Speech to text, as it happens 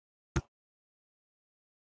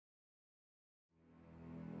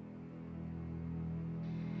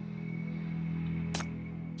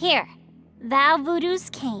Here, thou Voodoo's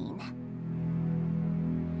cane.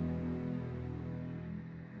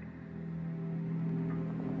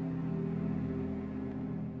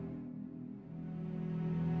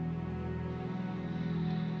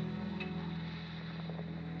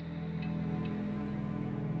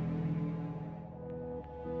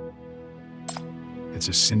 It's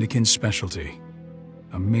a Syndican specialty.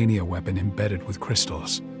 A mania weapon embedded with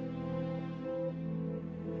crystals.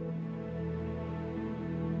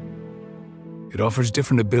 It offers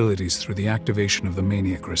different abilities through the activation of the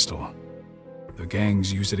mania crystal. The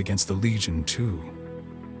gangs use it against the Legion, too.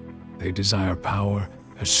 They desire power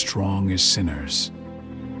as strong as sinners.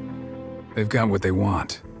 They've got what they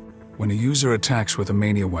want. When a user attacks with a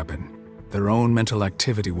mania weapon, their own mental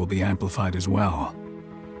activity will be amplified as well.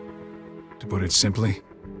 To put it simply,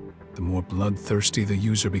 the more bloodthirsty the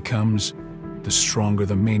user becomes, the stronger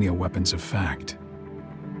the mania weapon's effect.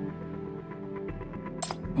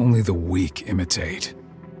 Only the weak imitate.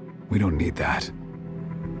 We don't need that.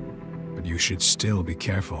 But you should still be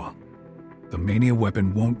careful. The mania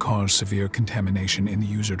weapon won't cause severe contamination in the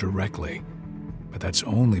user directly, but that's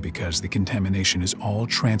only because the contamination is all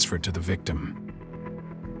transferred to the victim.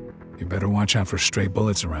 You better watch out for stray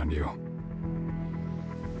bullets around you.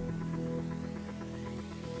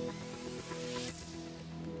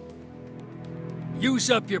 Use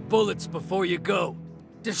up your bullets before you go.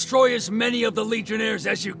 Destroy as many of the Legionnaires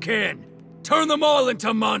as you can. Turn them all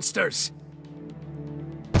into monsters!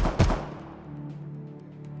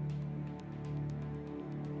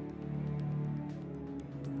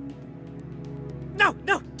 No,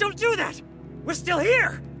 no, don't do that! We're still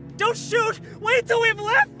here! Don't shoot! Wait till we've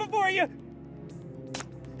left before you...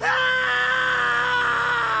 Ah!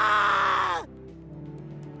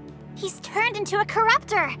 He's turned into a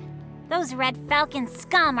corruptor! Those Red Falcon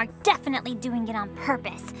scum are definitely doing it on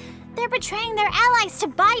purpose. They're betraying their allies to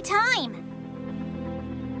buy time!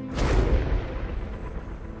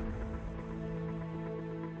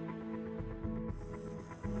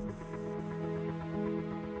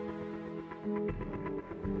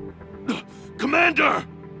 Commander!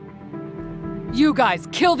 You guys,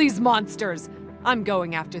 kill these monsters! I'm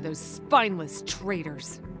going after those spineless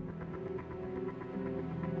traitors.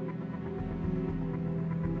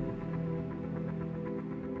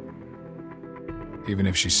 Even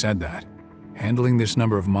if she said that, handling this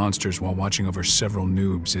number of monsters while watching over several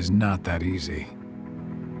noobs is not that easy.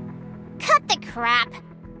 Cut the crap!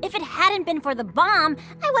 If it hadn't been for the bomb,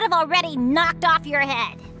 I would have already knocked off your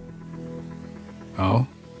head. Oh?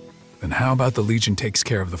 Then how about the Legion takes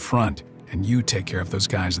care of the front, and you take care of those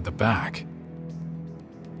guys at the back?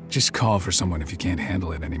 Just call for someone if you can't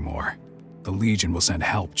handle it anymore. The Legion will send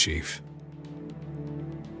help, Chief.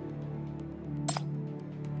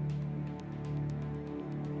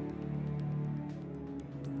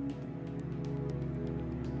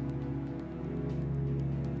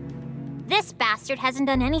 This bastard hasn't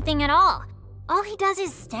done anything at all. All he does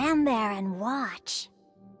is stand there and watch.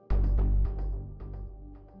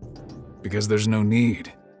 Because there's no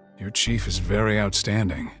need. Your chief is very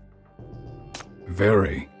outstanding.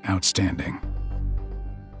 Very outstanding.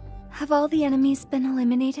 Have all the enemies been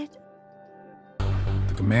eliminated?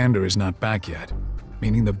 The commander is not back yet,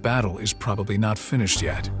 meaning the battle is probably not finished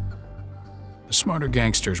yet. The smarter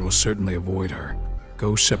gangsters will certainly avoid her,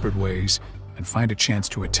 go separate ways, and find a chance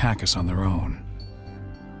to attack us on their own.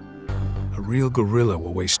 A real guerrilla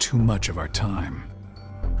will waste too much of our time.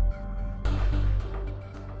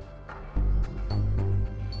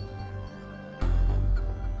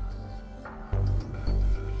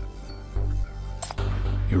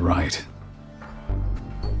 You're right.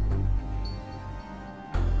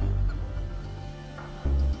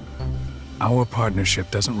 Our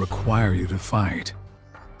partnership doesn't require you to fight.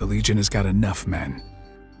 The Legion has got enough men.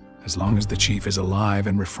 As long as the Chief is alive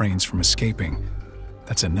and refrains from escaping,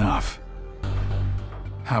 that's enough.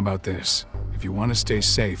 How about this? If you want to stay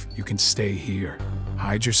safe, you can stay here.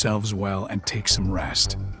 Hide yourselves well and take some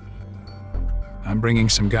rest. I'm bringing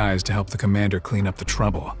some guys to help the commander clean up the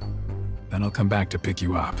trouble. Then I'll come back to pick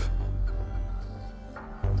you up.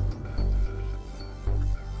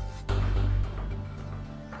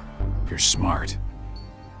 You're smart.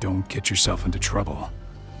 Don't get yourself into trouble.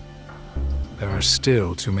 There are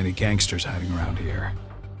still too many gangsters hiding around here.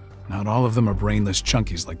 Not all of them are brainless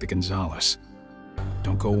chunkies like the Gonzales.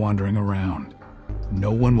 Don't go wandering around.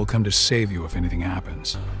 No one will come to save you if anything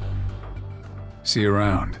happens. See you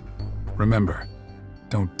around. Remember,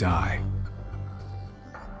 don't die.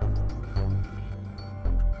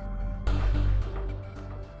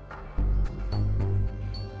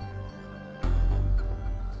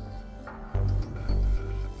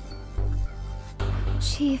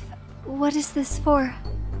 Chief, what is this for?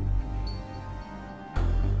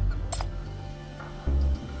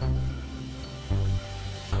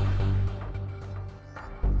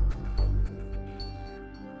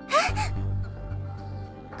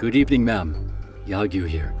 Good evening, ma'am. Yagyu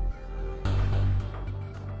here.